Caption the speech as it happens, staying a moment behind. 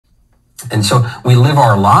And so we live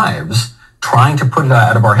our lives trying to put it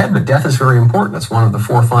out of our head, but death is very important. It's one of the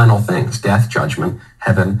four final things: death, judgment,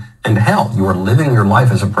 heaven, and hell. You are living your life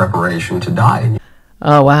as a preparation to die.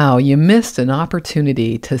 Oh, wow. You missed an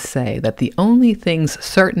opportunity to say that the only things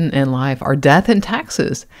certain in life are death and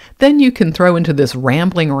taxes. Then you can throw into this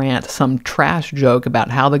rambling rant some trash joke about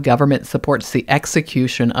how the government supports the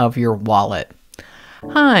execution of your wallet.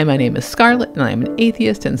 Hi, my name is Scarlett, and I am an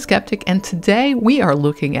atheist and skeptic, and today we are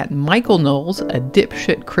looking at Michael Knowles, a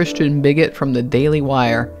dipshit Christian bigot from the Daily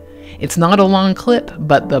Wire. It's not a long clip,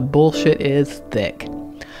 but the bullshit is thick.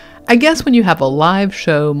 I guess when you have a live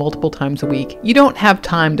show multiple times a week, you don't have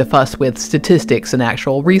time to fuss with statistics and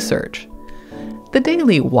actual research. The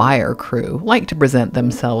Daily Wire crew like to present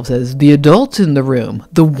themselves as the adults in the room,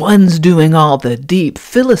 the ones doing all the deep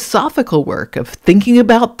philosophical work of thinking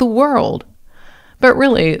about the world. But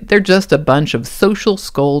really, they're just a bunch of social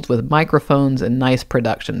scolds with microphones and nice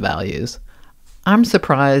production values. I'm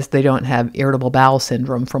surprised they don't have irritable bowel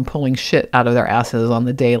syndrome from pulling shit out of their asses on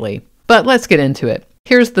the daily. But let's get into it.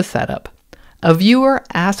 Here's the setup. A viewer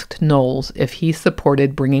asked Knowles if he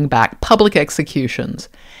supported bringing back public executions,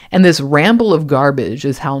 and this ramble of garbage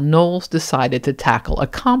is how Knowles decided to tackle a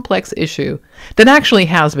complex issue that actually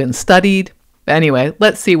has been studied. Anyway,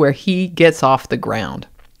 let's see where he gets off the ground.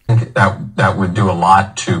 That would do a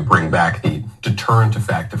lot to bring back the deterrent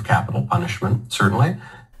effect of capital punishment, certainly.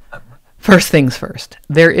 First things first,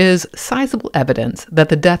 there is sizable evidence that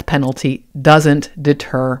the death penalty doesn't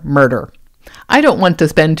deter murder. I don't want to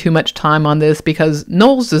spend too much time on this because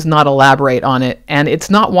Knowles does not elaborate on it, and it's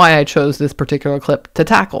not why I chose this particular clip to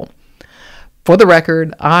tackle. For the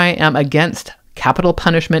record, I am against capital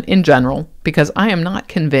punishment in general because I am not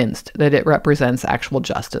convinced that it represents actual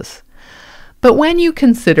justice. But when you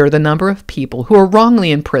consider the number of people who are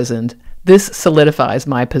wrongly imprisoned, this solidifies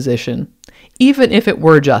my position. Even if it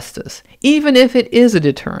were justice, even if it is a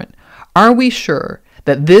deterrent, are we sure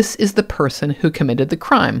that this is the person who committed the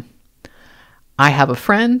crime? I have a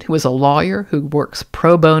friend who is a lawyer who works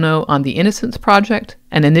pro bono on the Innocence Project,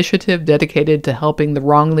 an initiative dedicated to helping the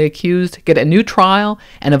wrongly accused get a new trial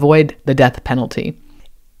and avoid the death penalty.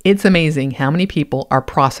 It's amazing how many people are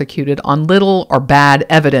prosecuted on little or bad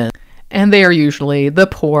evidence, and they are usually the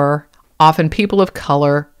poor, often people of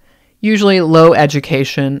color, usually low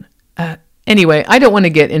education. Anyway, I don't want to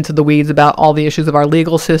get into the weeds about all the issues of our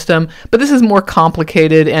legal system, but this is more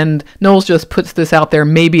complicated, and Knowles just puts this out there.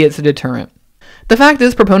 Maybe it's a deterrent. The fact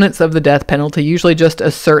is, proponents of the death penalty usually just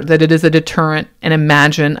assert that it is a deterrent and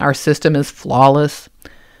imagine our system is flawless.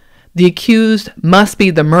 The accused must be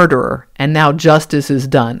the murderer, and now justice is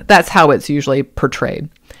done. That's how it's usually portrayed.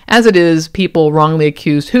 As it is, people wrongly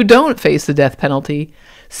accused who don't face the death penalty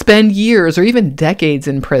spend years or even decades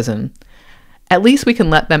in prison. At least we can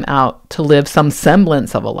let them out to live some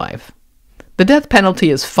semblance of a life. The death penalty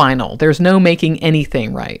is final. There's no making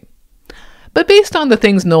anything right. But based on the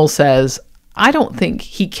things Knowles says, I don't think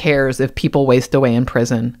he cares if people waste away in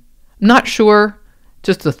prison. Not sure,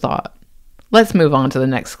 just a thought. Let's move on to the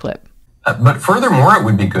next clip. But furthermore, it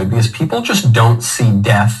would be good because people just don't see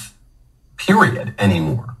death, period,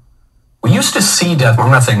 anymore. We used to see death.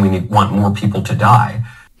 I'm not saying we want more people to die.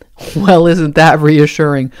 Well, isn't that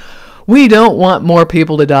reassuring? We don't want more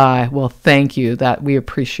people to die. Well, thank you. We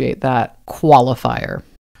appreciate that qualifier.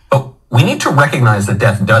 But we need to recognize that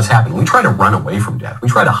death does happen. We try to run away from death. We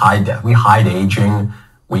try to hide death. We hide aging.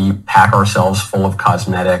 We pack ourselves full of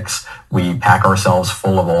cosmetics. We pack ourselves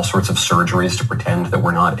full of all sorts of surgeries to pretend that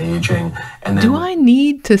we're not aging. And then, do I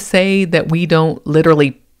need to say that we don't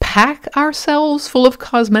literally pack ourselves full of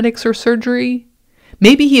cosmetics or surgery?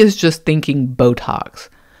 Maybe he is just thinking Botox.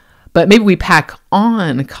 But maybe we pack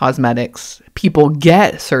on cosmetics. People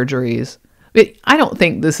get surgeries. I don't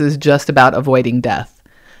think this is just about avoiding death.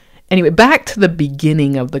 Anyway, back to the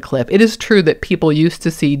beginning of the clip. It is true that people used to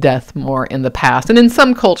see death more in the past, and in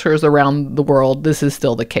some cultures around the world, this is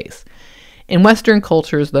still the case. In Western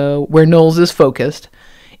cultures, though, where Knowles is focused,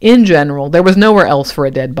 in general, there was nowhere else for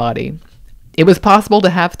a dead body. It was possible to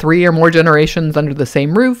have 3 or more generations under the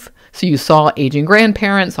same roof, so you saw aging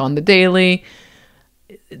grandparents on the daily.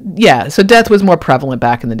 Yeah, so death was more prevalent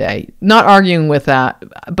back in the day. Not arguing with that,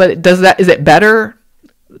 but is it better?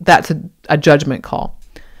 That's a judgment call.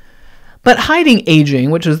 But hiding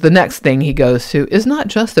aging, which is the next thing he goes to, is not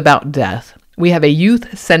just about death. We have a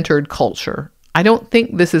youth-centered culture. I don't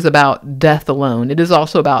think this is about death alone. It is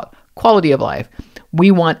also about quality of life.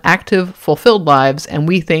 We want active, fulfilled lives, and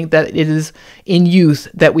we think that it is in youth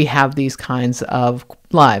that we have these kinds of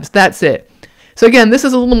lives. That's it. So again, this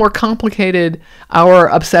is a little more complicated, our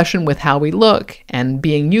obsession with how we look and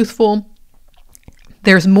being youthful.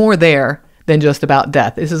 There's more there than just about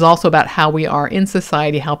death. This is also about how we are in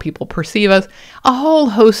society, how people perceive us, a whole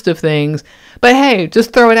host of things. But hey,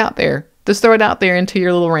 just throw it out there. Just throw it out there into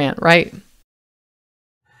your little rant, right?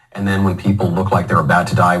 And then when people look like they're about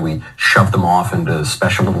to die, we shove them off into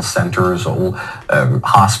special little centers,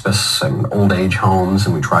 hospice and old age homes,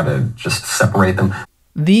 and we try to just separate them.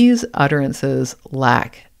 These utterances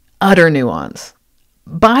lack utter nuance.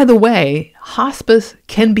 By the way, hospice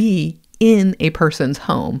can be in a person's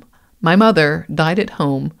home. My mother died at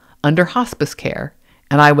home under hospice care,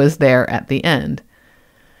 and I was there at the end.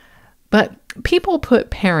 But people put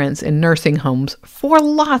parents in nursing homes for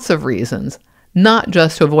lots of reasons, not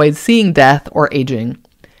just to avoid seeing death or aging.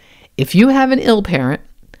 If you have an ill parent,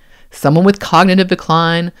 someone with cognitive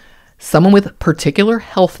decline, someone with particular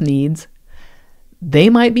health needs, they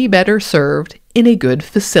might be better served in a good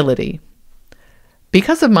facility.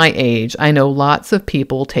 Because of my age, I know lots of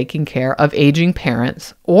people taking care of aging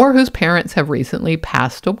parents or whose parents have recently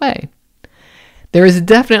passed away. There is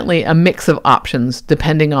definitely a mix of options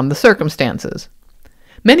depending on the circumstances.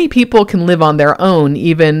 Many people can live on their own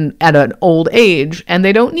even at an old age, and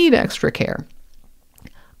they don't need extra care.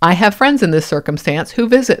 I have friends in this circumstance who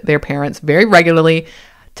visit their parents very regularly,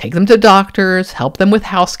 take them to doctors, help them with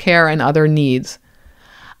house care and other needs.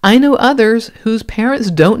 I know others whose parents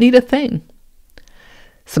don't need a thing.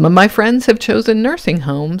 Some of my friends have chosen nursing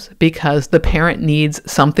homes because the parent needs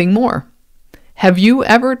something more. Have you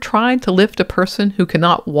ever tried to lift a person who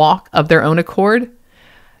cannot walk of their own accord?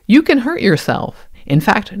 You can hurt yourself. In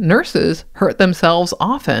fact, nurses hurt themselves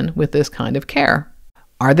often with this kind of care.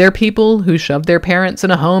 Are there people who shove their parents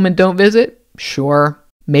in a home and don't visit? Sure.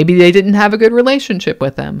 Maybe they didn't have a good relationship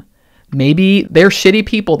with them. Maybe they're shitty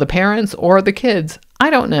people, the parents or the kids. I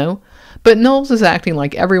don't know. But Knowles is acting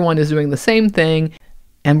like everyone is doing the same thing,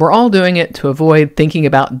 and we're all doing it to avoid thinking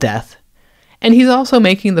about death. And he's also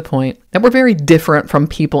making the point that we're very different from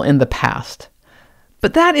people in the past.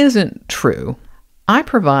 But that isn't true. I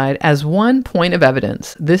provide as one point of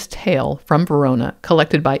evidence this tale from Verona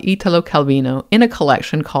collected by Italo Calvino in a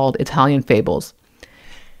collection called Italian Fables.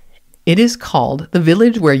 It is called The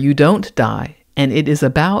Village Where You Don't Die, and it is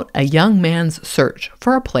about a young man's search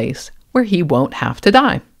for a place where he won't have to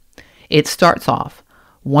die. It starts off,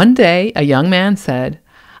 one day a young man said,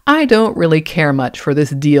 "I don't really care much for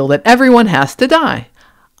this deal that everyone has to die.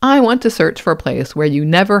 I want to search for a place where you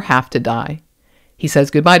never have to die." He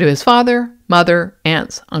says goodbye to his father, mother,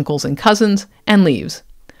 aunts, uncles, and cousins, and leaves.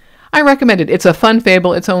 I recommend it. It's a fun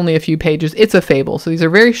fable. It's only a few pages. It's a fable. So these are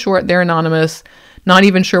very short. They're anonymous. Not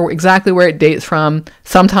even sure exactly where it dates from.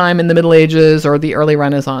 Sometime in the Middle Ages or the early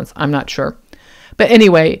Renaissance. I'm not sure. But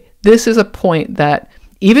anyway, this is a point that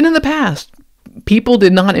even in the past, people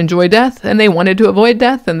did not enjoy death, and they wanted to avoid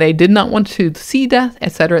death, and they did not want to see death,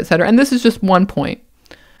 etc., etc. And this is just one point.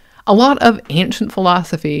 A lot of ancient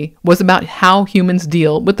philosophy was about how humans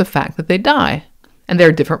deal with the fact that they die, and there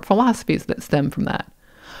are different philosophies that stem from that.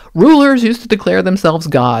 Rulers used to declare themselves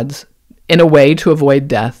gods in a way to avoid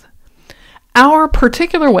death. Our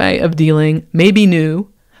particular way of dealing may be new,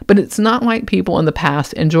 but it's not like people in the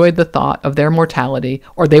past enjoyed the thought of their mortality,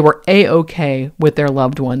 or they were a-okay with their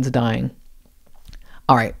loved ones dying.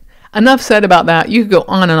 All right, enough said about that. You could go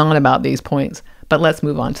on and on about these points, but let's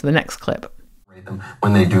move on to the next clip.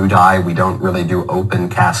 When they do die, we don't really do open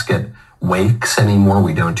casket wakes anymore.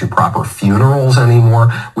 We don't do proper funerals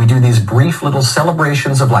anymore. We do these brief little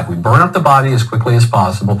celebrations of life. We burn up the body as quickly as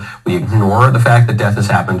possible. We ignore the fact that death has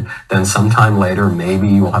happened. Then sometime later, maybe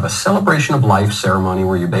you will have a celebration of life ceremony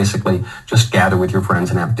where you basically just gather with your friends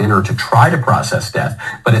and have dinner to try to process death.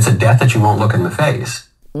 But it's a death that you won't look in the face.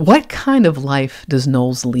 What kind of life does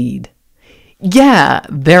Knowles lead? Yeah,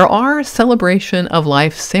 there are celebration of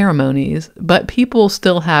life ceremonies, but people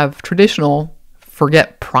still have traditional,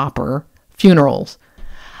 forget proper, funerals.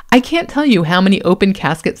 I can't tell you how many open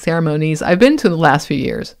casket ceremonies I've been to the last few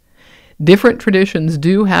years. Different traditions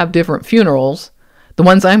do have different funerals. The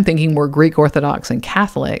ones I'm thinking were Greek Orthodox and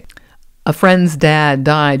Catholic. A friend's dad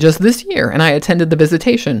died just this year, and I attended the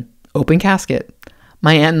visitation. Open casket.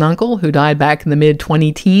 My aunt and uncle, who died back in the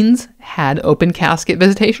mid-20-teens, had open casket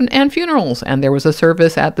visitation and funerals, and there was a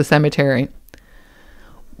service at the cemetery.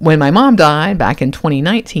 When my mom died back in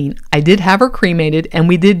 2019, I did have her cremated, and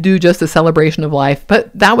we did do just a celebration of life, but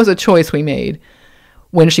that was a choice we made.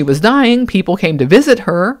 When she was dying, people came to visit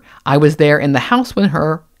her. I was there in the house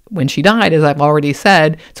when she died, as I've already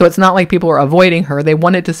said, so it's not like people were avoiding her. They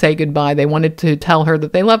wanted to say goodbye. They wanted to tell her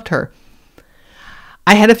that they loved her.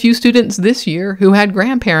 I had a few students this year who had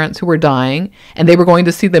grandparents who were dying, and they were going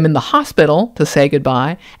to see them in the hospital to say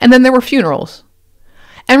goodbye, and then there were funerals.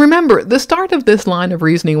 And remember, the start of this line of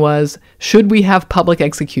reasoning was, should we have public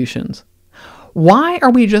executions? Why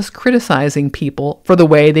are we just criticizing people for the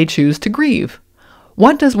way they choose to grieve?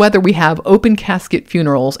 What does whether we have open casket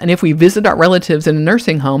funerals and if we visit our relatives in a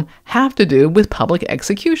nursing home have to do with public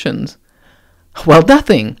executions? Well,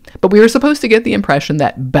 nothing. But we were supposed to get the impression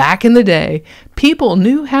that back in the day, people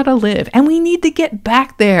knew how to live, and we need to get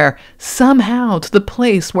back there somehow to the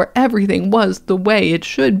place where everything was the way it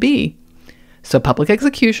should be. So public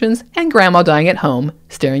executions and grandma dying at home,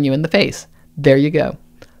 staring you in the face. There you go.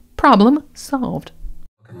 Problem solved.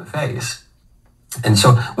 In the face. And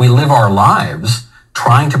so we live our lives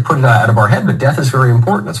trying to put it out of our head, but death is very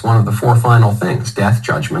important. It's one of the four final things: death,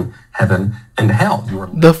 judgment, heaven, and hell.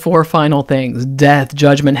 The four final things: death,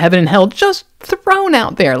 judgment, heaven, and hell, just thrown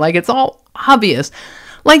out there like it's all obvious.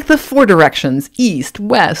 Like the four directions: east,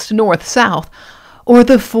 west, north, south. Or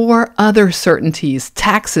the four other certainties: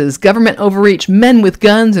 taxes, government overreach, men with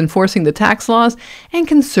guns enforcing the tax laws, and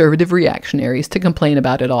conservative reactionaries to complain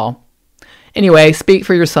about it all. Anyway, speak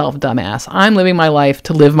for yourself, dumbass. I'm living my life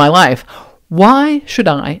to live my life. Why should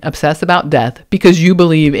I obsess about death because you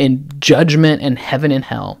believe in judgment and heaven and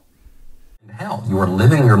hell? Hell, you are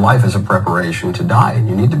living your life as a preparation to die, and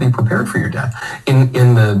you need to be prepared for your death. In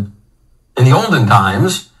the olden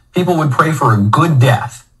times, people would pray for a good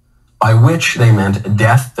death, by which they meant a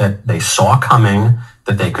death that they saw coming,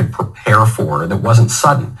 that they could prepare for, that wasn't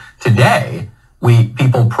sudden. Today,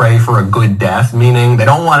 people pray for a good death, meaning they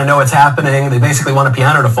don't want to know what's happening. They basically want a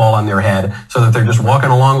piano to fall on their head so that they're just walking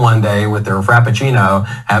along one day with their Frappuccino,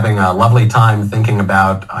 having a lovely time thinking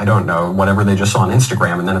about, I don't know, whatever they just saw on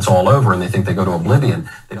Instagram, and then it's all over and they think they go to oblivion.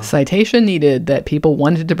 Citation needed that people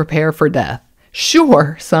wanted to prepare for death.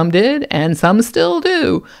 Sure, some did, and some still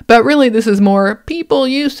do. But really, this is more people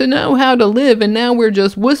used to know how to live, and now we're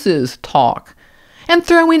just wusses talk. And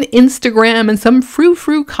throw in Instagram and some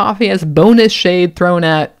frou-frou coffee as bonus shade thrown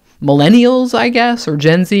at millennials, I guess, or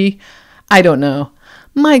Gen Z. I don't know.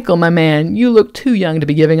 Michael, my man, you look too young to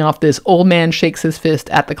be giving off this old man shakes his fist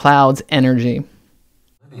at the clouds energy.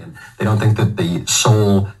 They don't think that the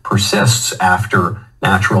soul persists after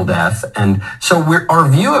natural death. And so our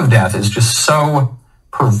view of death is just so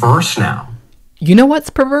perverse now. You know what's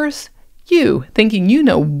perverse? You thinking you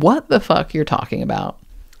know what the fuck you're talking about.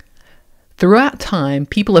 Throughout time,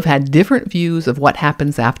 people have had different views of what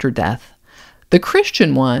happens after death. The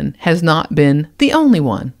Christian one has not been the only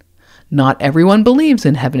one. Not everyone believes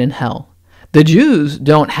in heaven and hell. The Jews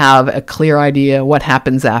don't have a clear idea what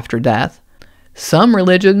happens after death. Some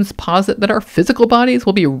religions posit that our physical bodies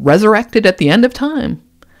will be resurrected at the end of time.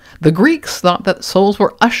 The Greeks thought that souls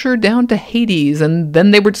were ushered down to Hades, and then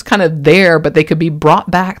they were just kind of there, but they could be brought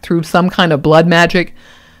back through some kind of blood magic.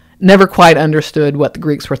 Never quite understood what the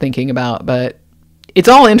Greeks were thinking about, but it's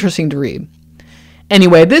all interesting to read.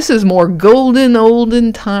 Anyway, this is more golden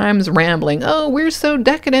olden times rambling. Oh, we're so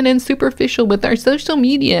decadent and superficial with our social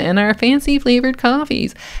media and our fancy flavored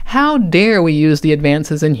coffees. How dare we use the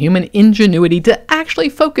advances in human ingenuity to actually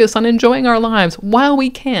focus on enjoying our lives while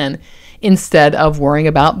we can, instead of worrying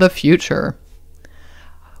about the future.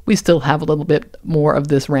 We still have a little bit more of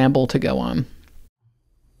this ramble to go on.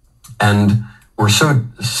 And we're so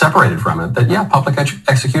separated from it that, yeah, public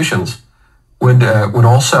executions would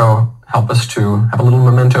also help us to have a little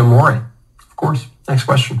memento mori. Of course. Next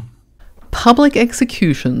question. Public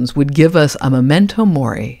executions would give us a memento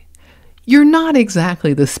mori. You're not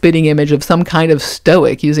exactly the spitting image of some kind of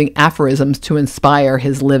stoic using aphorisms to inspire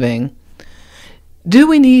his living. Do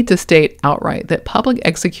we need to state outright that public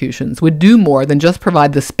executions would do more than just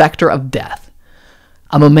provide the specter of death?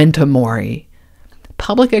 A memento mori.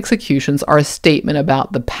 Public executions are a statement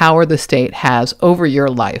about the power the state has over your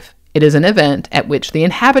life. It is an event at which the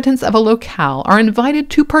inhabitants of a locale are invited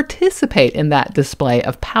to participate in that display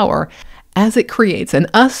of power, as it creates an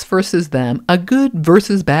us versus them, a good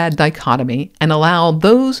versus bad dichotomy, and allow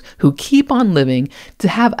those who keep on living to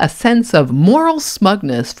have a sense of moral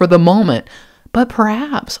smugness for the moment, but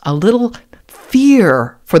perhaps a little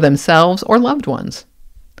fear for themselves or loved ones.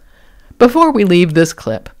 Before we leave this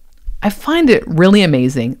clip, I find it really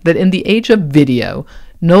amazing that in the age of video,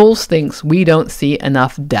 Knowles thinks we don't see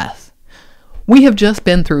enough death. We have just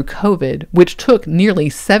been through COVID, which took nearly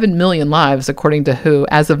 7 million lives, according to WHO,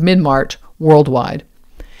 as of mid-March worldwide.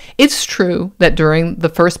 It's true that during the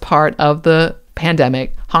first part of the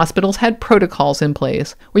pandemic, hospitals had protocols in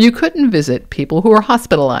place where you couldn't visit people who were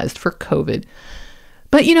hospitalized for COVID.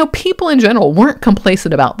 But, people in general weren't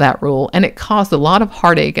complacent about that rule, and it caused a lot of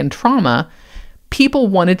heartache and trauma. People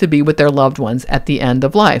wanted to be with their loved ones at the end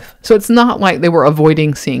of life, so it's not like they were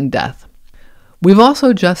avoiding seeing death. We've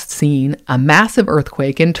also just seen a massive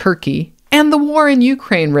earthquake in Turkey, and the war in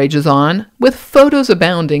Ukraine rages on, with photos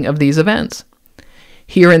abounding of these events.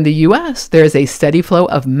 Here in the US, there is a steady flow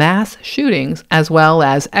of mass shootings as well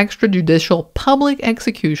as extrajudicial public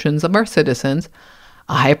executions of our citizens.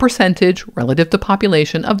 A high percentage relative to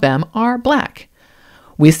population of them are black.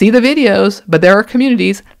 We see the videos, but there are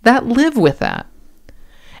communities that live with that.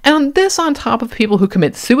 And this on top of people who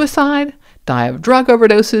commit suicide, die of drug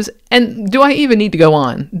overdoses, and do I even need to go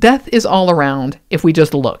on? Death is all around if we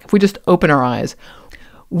just look, if we just open our eyes.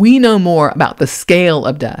 We know more about the scale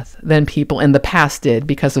of death than people in the past did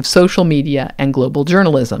because of social media and global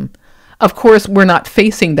journalism. Of course, we're not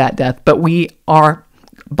facing that death, but we are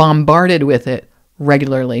bombarded with it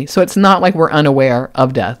regularly, so it's not like we're unaware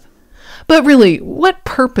of death. But really, what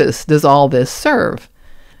purpose does all this serve?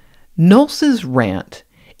 Knowles' rant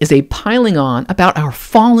is a piling on about our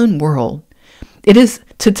fallen world. It is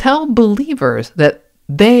to tell believers that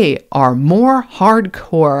they are more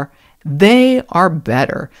hardcore, they are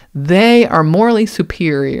better, they are morally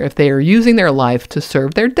superior if they are using their life to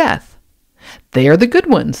serve their death. They are the good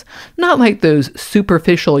ones, not like those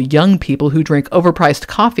superficial young people who drink overpriced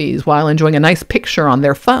coffees while enjoying a nice picture on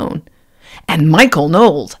their phone. And Michael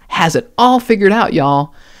Knowles has it all figured out,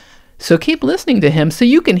 y'all. So keep listening to him so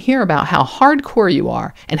you can hear about how hardcore you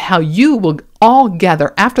are and how you will all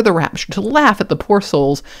gather after the rapture to laugh at the poor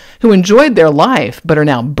souls who enjoyed their life but are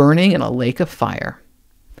now burning in a lake of fire.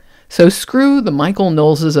 So screw the Michael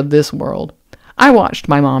Knowleses of this world. I watched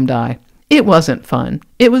my mom die. It wasn't fun.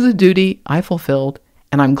 It was a duty I fulfilled,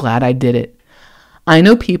 and I'm glad I did it. I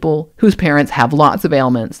know people whose parents have lots of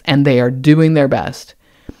ailments, and they are doing their best.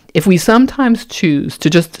 If we sometimes choose to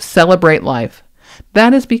just celebrate life,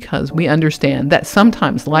 that is because we understand that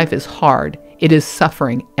sometimes life is hard, it is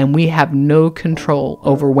suffering, and we have no control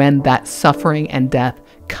over when that suffering and death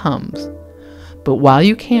comes. But while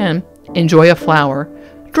you can, enjoy a flower,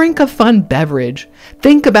 drink a fun beverage,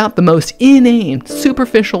 think about the most inane,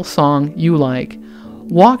 superficial song you like,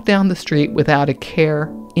 walk down the street without a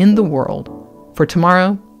care in the world. For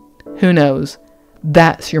tomorrow, who knows?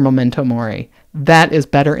 That's your memento mori. That is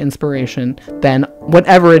better inspiration than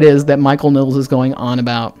whatever it is that Michael Knowles is going on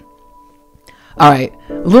about. All right,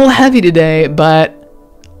 a little heavy today, but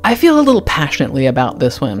I feel a little passionately about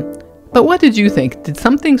this one. But what did you think? Did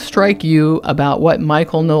something strike you about what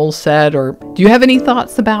Michael Knowles said? Or do you have any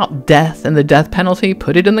thoughts about death and the death penalty?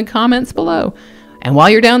 Put it in the comments below. And while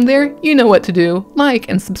you're down there, you know what to do. Like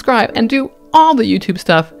and subscribe and do all the YouTube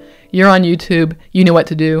stuff. You're on YouTube. You know what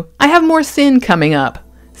to do. I have more sin coming up.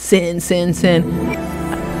 Sin, sin, sin.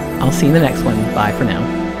 I'll see you in the next one. Bye for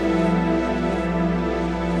now.